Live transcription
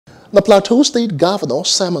The Plateau State Governor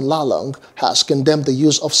Simon Lalong has condemned the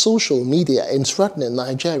use of social media in threatening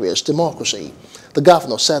Nigeria's democracy. The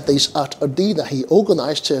governor said this at a dinner he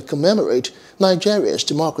organized to commemorate Nigeria's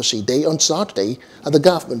Democracy Day on Saturday at the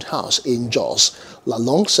government house in Jos.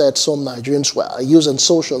 Lalong said some Nigerians were using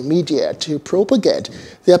social media to propagate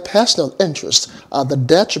their personal interests at the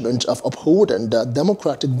detriment of upholding the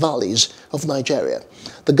democratic values of Nigeria.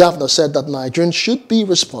 The governor said that Nigerians should be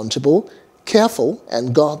responsible, careful,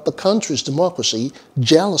 and guard the country's democracy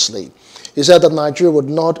jealously. He said that Nigeria would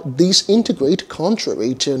not disintegrate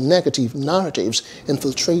contrary to negative narratives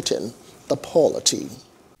infiltrating the polity.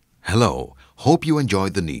 Hello, hope you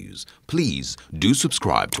enjoyed the news. Please do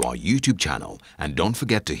subscribe to our YouTube channel and don't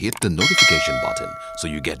forget to hit the notification button so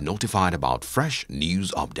you get notified about fresh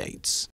news updates.